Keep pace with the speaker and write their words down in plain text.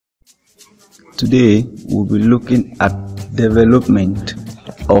Today we'll be looking at development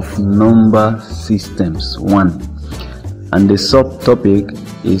of number systems 1, and the subtopic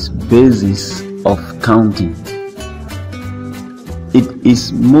is basis of counting. It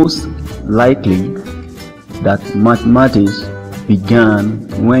is most likely that mathematics began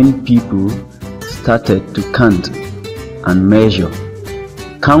when people started to count and measure.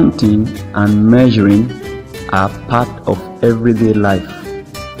 Counting and measuring are part of everyday life.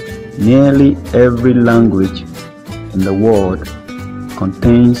 Nearly every language in the world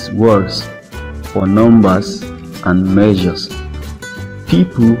contains words for numbers and measures.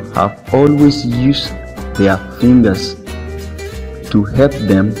 People have always used their fingers to help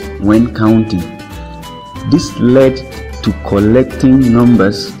them when counting. This led to collecting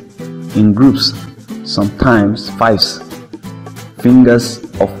numbers in groups, sometimes fives, fingers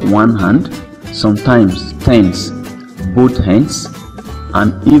of one hand, sometimes tens, both hands,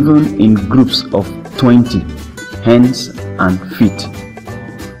 and even in groups of 20, hands and feet.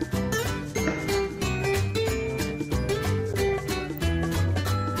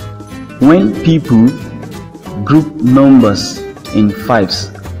 When people group numbers in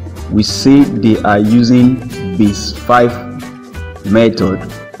fives, we say they are using base 5 method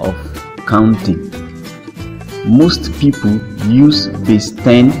of counting. Most people use base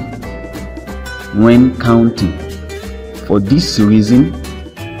 10 when counting. For this reason,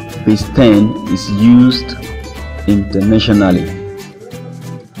 base 10 is used internationally.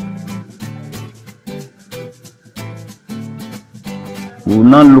 We will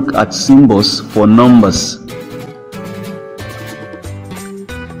now look at symbols for numbers.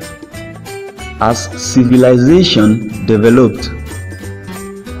 As civilization developed,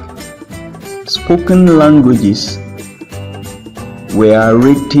 spoken languages were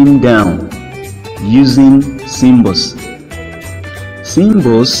written down using symbols.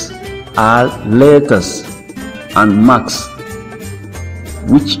 Symbols are letters and marks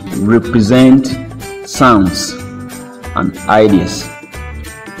which represent sounds and ideas.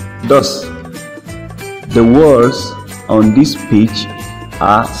 Thus, the words on this page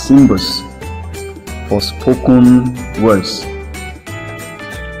are symbols for spoken words.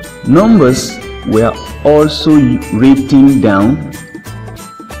 Numbers were also written down.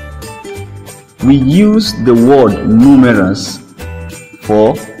 We use the word numerals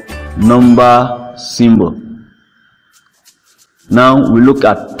for number symbol. Now we look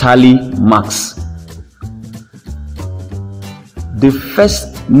at tally marks. The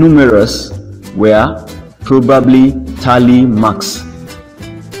first numerals were probably tally marks.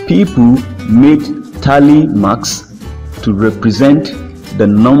 People made tally marks to represent the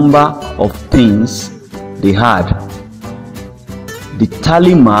number of things they had. The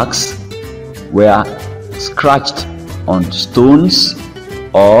tally marks were scratched on stones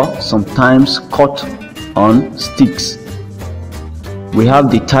or sometimes cut on sticks. We have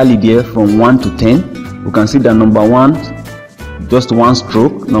the tally there from 1 to 10. We can see that number 1, just one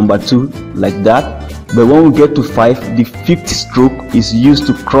stroke, number 2, like that. But when we get to 5, the 5th stroke is used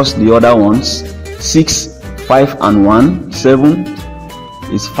to cross the other ones. 6, 5 and 1, 7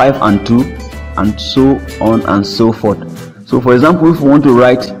 is 5 and 2, and so on and so forth. So for example, if we want to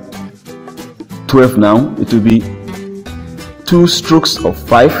write 12 now, it will be 2 strokes of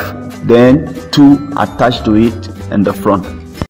 5, then 2 attached to it in the front.